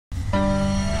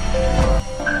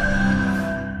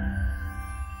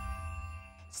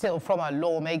Still from our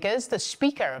lawmakers, the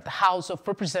Speaker of the House of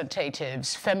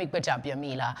Representatives,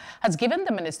 Gbajabiamila, has given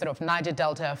the Minister of Niger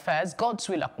Delta Affairs,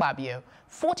 Godswill Akpabio,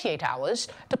 48 hours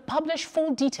to publish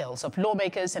full details of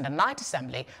lawmakers in the Night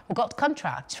Assembly who got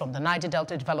contracts from the Niger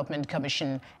Delta Development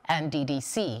Commission,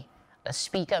 NDDC. The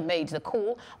Speaker made the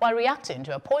call while reacting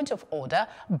to a point of order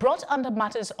brought under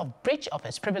matters of breach of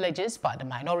his privileges by the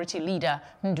Minority Leader,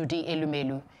 Ndudi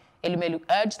Elumelu. Elumelu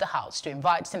urged the House to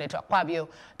invite Senator Akpabio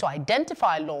to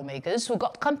identify lawmakers who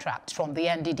got contracts from the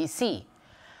NDDC.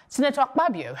 Senator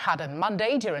Akpabio had on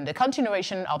Monday, during the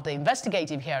continuation of the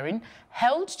investigative hearing,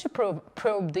 held to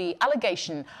probe the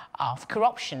allegation of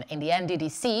corruption in the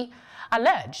NDDC,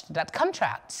 alleged that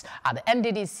contracts at the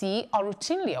NDDC are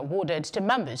routinely awarded to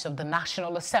members of the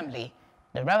National Assembly.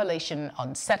 The revelation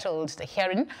unsettled the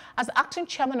hearing as the acting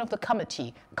chairman of the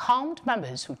committee calmed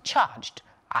members who charged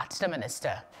at the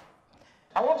minister.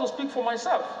 I want to speak for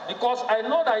myself because I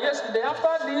know that yesterday,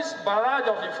 after this barrage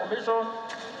of information,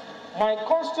 my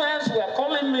constituents were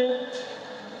calling me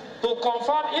to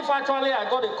confirm if actually I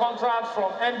got a contract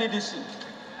from NDDC.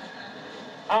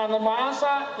 And my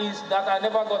answer is that I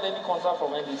never got any contract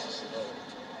from NDDC.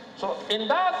 So in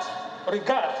that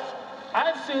regard,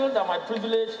 I feel that my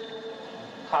privilege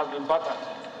has been battered.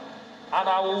 And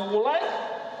I would like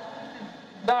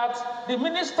that the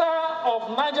Minister of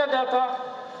Niger Delta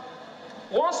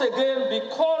once again be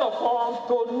called upon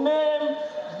to name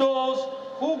those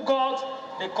who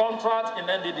got the contract in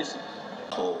NDDC.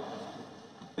 So,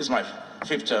 this is my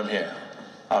 5th term here.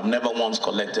 I've never once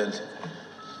collected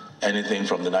anything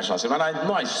from the National Assembly. And I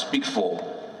know I speak for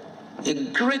a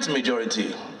great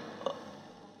majority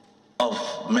of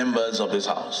members of this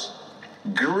House.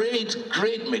 Great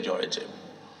majority.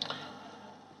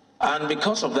 And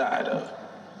because of that,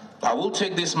 I will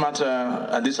take this matter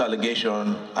and this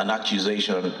allegation and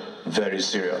accusation very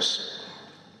serious.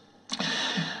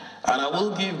 And I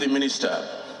will give the minister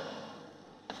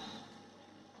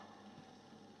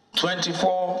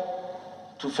 24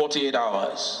 to 48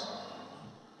 hours.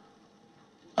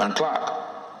 And Clark,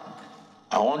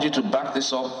 I want you to back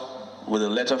this up with a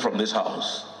letter from this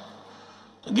House.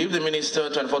 To give the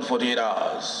minister 24 to 48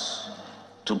 hours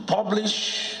to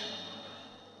publish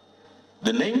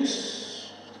the names,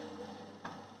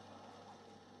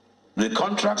 the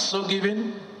contracts so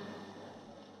given,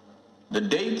 the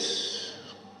dates,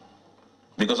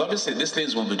 because obviously these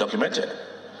things will be documented.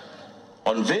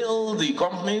 Unveil the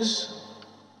companies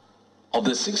of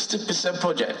the 60%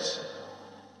 projects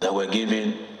that were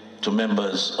given to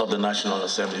members of the National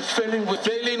Assembly,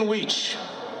 failing which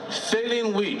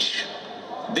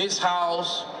this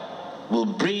House will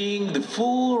bring the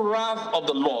full wrath of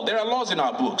the law. There are laws in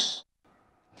our books.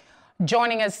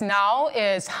 Joining us now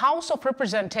is House of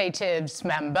Representatives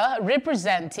member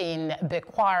representing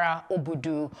Bekwara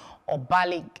Obudu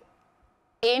Obalik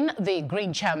in the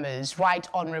Green Chambers, Right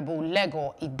Honorable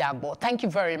Legor Idagbo. Thank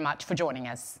you very much for joining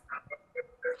us.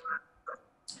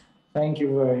 Thank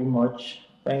you very much.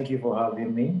 Thank you for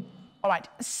having me. All right.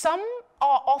 Some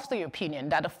are of the opinion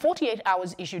that the 48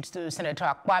 hours issued to Senator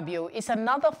Akpabio is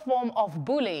another form of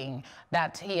bullying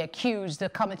that he accused the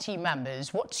committee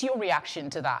members. What's your reaction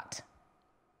to that?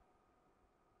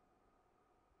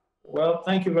 Well,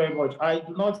 thank you very much. I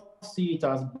do not see it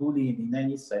as bullying in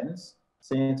any sense.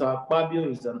 Senator Akpabio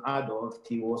is an adult.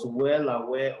 He was well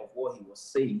aware of what he was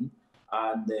saying.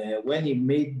 And when he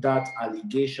made that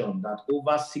allegation that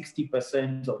over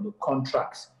 60% of the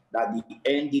contracts that the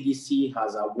NDDC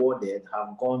has awarded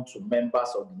have gone to members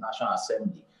of the National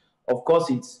Assembly, of course,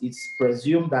 it's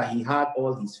presumed that he had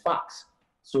all his facts.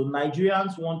 So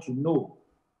Nigerians want to know,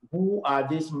 who are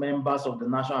these members of the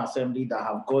National Assembly that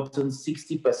have gotten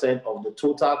 60% of the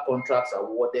total contracts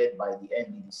awarded by the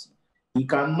NDDC? He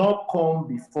cannot come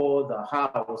before the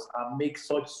House and make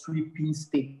such sweeping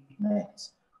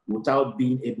statements without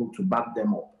being able to back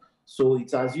them up. So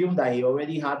it's assumed that he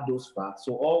already had those facts.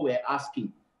 So all we're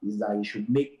asking is that he should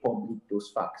make public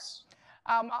those facts.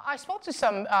 I spoke to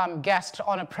some guests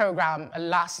on a program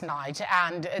last night,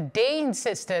 and they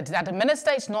insisted that the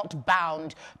minister is not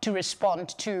bound to respond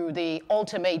to the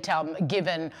ultimatum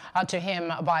given to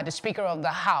him by the Speaker of the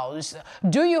House.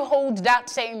 Do you hold that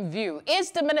same view?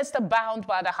 Is the minister bound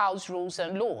by the House rules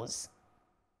and laws?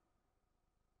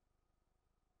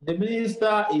 The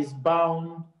minister is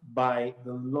bound by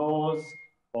the laws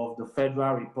of the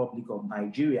Federal Republic of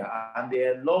Nigeria, and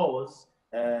there are laws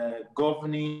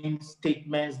governing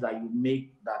statements that you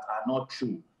make that are not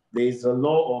true. There is a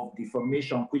law of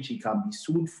defamation which he can be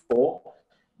sued for.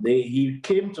 He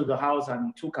came to the House and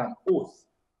he took an oath.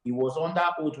 He was under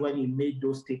oath when he made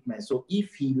those statements. So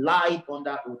if he lied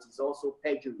under oath, it's also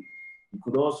perjury. He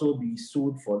could also be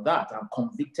sued for that and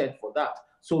convicted for that.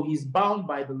 So he's bound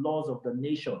by the laws of the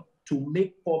nation to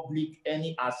make public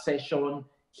any assertion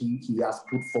he has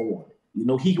put forward. You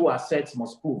know, he who asserts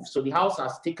must prove. So the House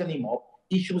has taken him up,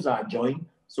 issues are joined.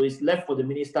 So it's left for the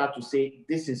minister to say,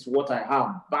 this is what I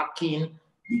have, backing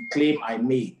the claim I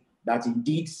made, that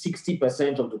indeed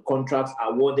 60% of the contracts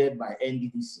awarded by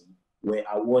NDDC were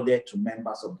awarded to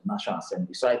members of the National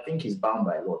Assembly. So I think he's bound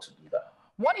by law to do that.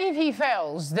 What if he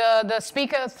fails? The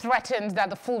Speaker threatens that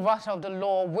the full wrath of the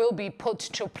law will be put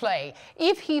to play.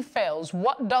 If he fails,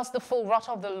 what does the full wrath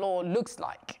of the law looks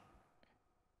like?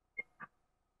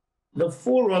 The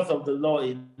full wrath of the law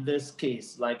in this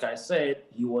case, like I said,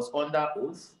 he was under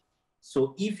oath.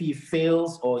 So if he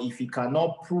fails or if he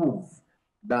cannot prove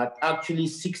that actually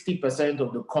 60%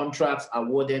 of the contracts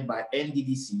awarded by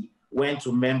NDDC went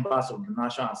to members of the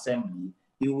National Assembly,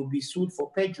 he will be sued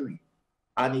for perjury.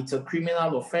 And it's a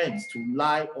criminal offense to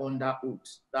lie under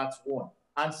oath. That's one.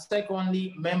 And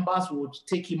secondly, members would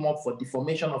take him up for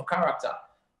defamation of character.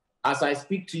 As I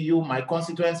speak to you, my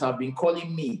constituents have been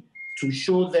calling me to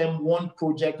show them one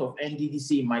project of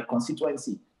NDDC in my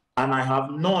constituency, and I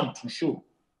have none to show.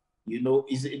 You know,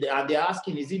 and they're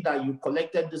asking, is it that you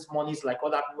collected these monies like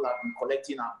other people have been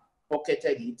collecting and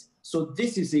pocketed it? So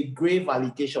this is a grave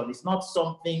allegation. It's not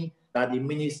something that the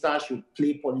minister should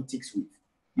play politics with.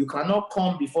 You cannot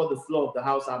come before the floor of the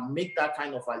House and make that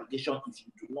kind of allegation if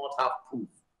you do not have proof.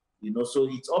 You know, so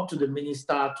it's up to the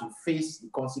minister to face the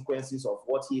consequences of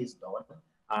what he has done.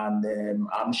 And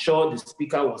I'm sure the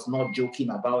Speaker was not joking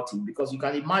about it, because you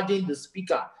can imagine the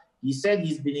Speaker. He said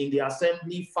he's been in the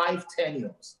Assembly 5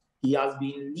 tenures. He has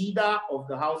been leader of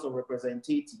the House of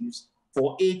Representatives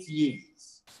for 8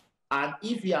 years. And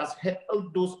if he has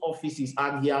held those offices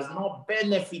and he has not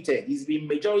benefited, he's been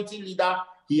majority leader,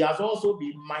 he has also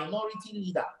been minority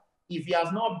leader. If he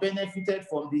has not benefited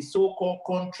from the so-called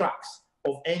contracts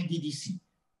of NDDC,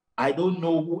 I don't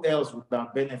know who else would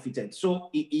have benefited. So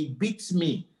it beats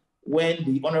me when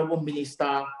the Honorable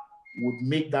Minister would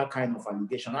make that kind of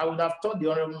allegation. I would have thought the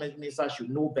Honorable Minister should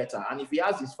know better. And if he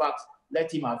has his facts,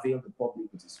 let him avail the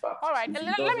public with his facts. All right,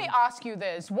 let me ask you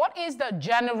this. What is the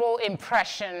general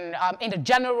impression in the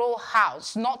General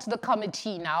House, not the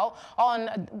committee now,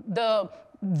 on the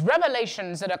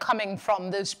revelations that are coming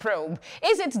from this probe?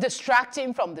 Is it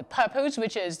distracting from the purpose,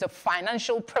 which is the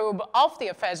financial probe of the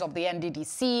affairs of the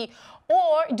NDDC,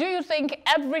 or do you think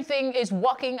everything is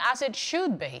working as it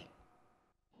should be?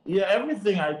 Yeah,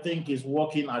 everything I think is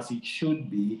working as it should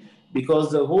be,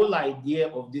 because the whole idea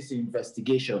of this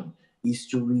investigation is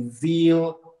to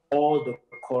reveal all the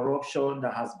corruption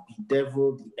that has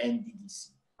bedeviled the NDDC.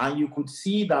 And you could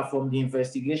see that from the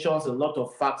investigations, a lot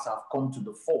of facts have come to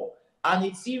the fore. And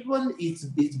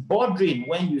it's bordering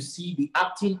when you see the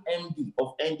acting MD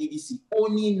of NDDC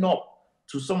owning up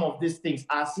to some of these things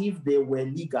as if they were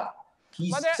legal. He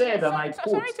said, and I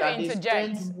quote, that they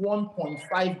spent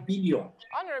 1.5 billion.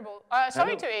 Honorable,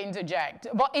 sorry to interject,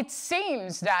 but it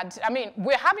seems that, I mean,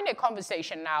 we're having a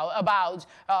conversation now about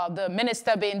the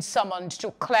minister being summoned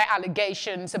to clear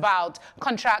allegations about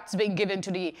contracts being given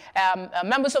to the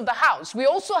members of the House. We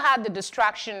also had the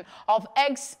distraction of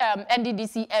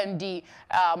ex-NDDC MD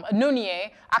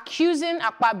Nunye accusing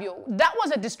Akpabio. That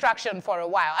was a distraction for a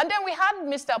while. And then we had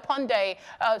Mr. Ponde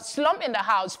slump in the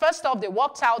House. First off, they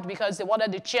walked out because they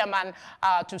wanted the chairman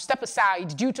to step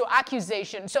aside due to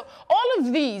accusations. So all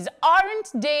of these,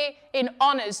 aren't they, in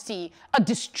honesty, a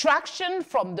distraction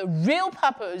from the real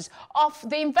purpose of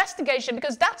the investigation?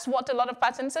 Because that's what a lot of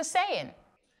persons are saying.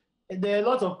 There are a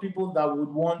lot of people that would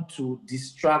want to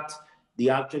distract the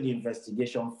actual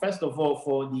investigation. First of all,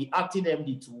 for the acting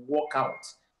MD to walk out,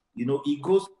 you know, it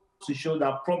goes to show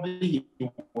that probably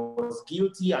he was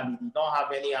guilty and he did not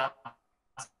have any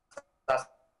answers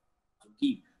to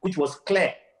give, which was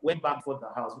clear, went back for the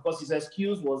House, because his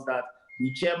excuse was that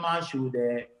the chairman should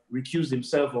recuse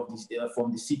himself of this,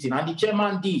 from the sitting. And the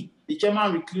chairman did. The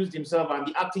chairman recused himself, and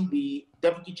the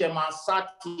deputy chairman sat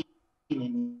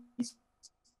in his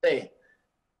stead.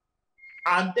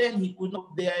 And then he could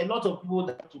not, there are a lot of people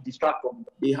that to distract from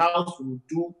the House will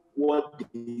do what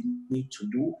they need to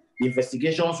do. The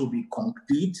investigations will be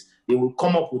complete. They will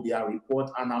come up with their report,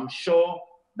 and I'm sure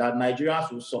that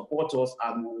Nigerians will support us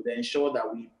and will ensure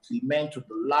that we implement to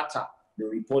the latter the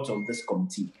report of this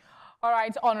committee. All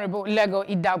right, Honorable Legor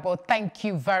Idagbo, thank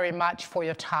you very much for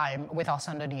your time with us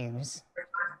on the news.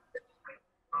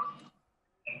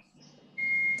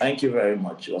 Thank you very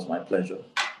much. It was my pleasure.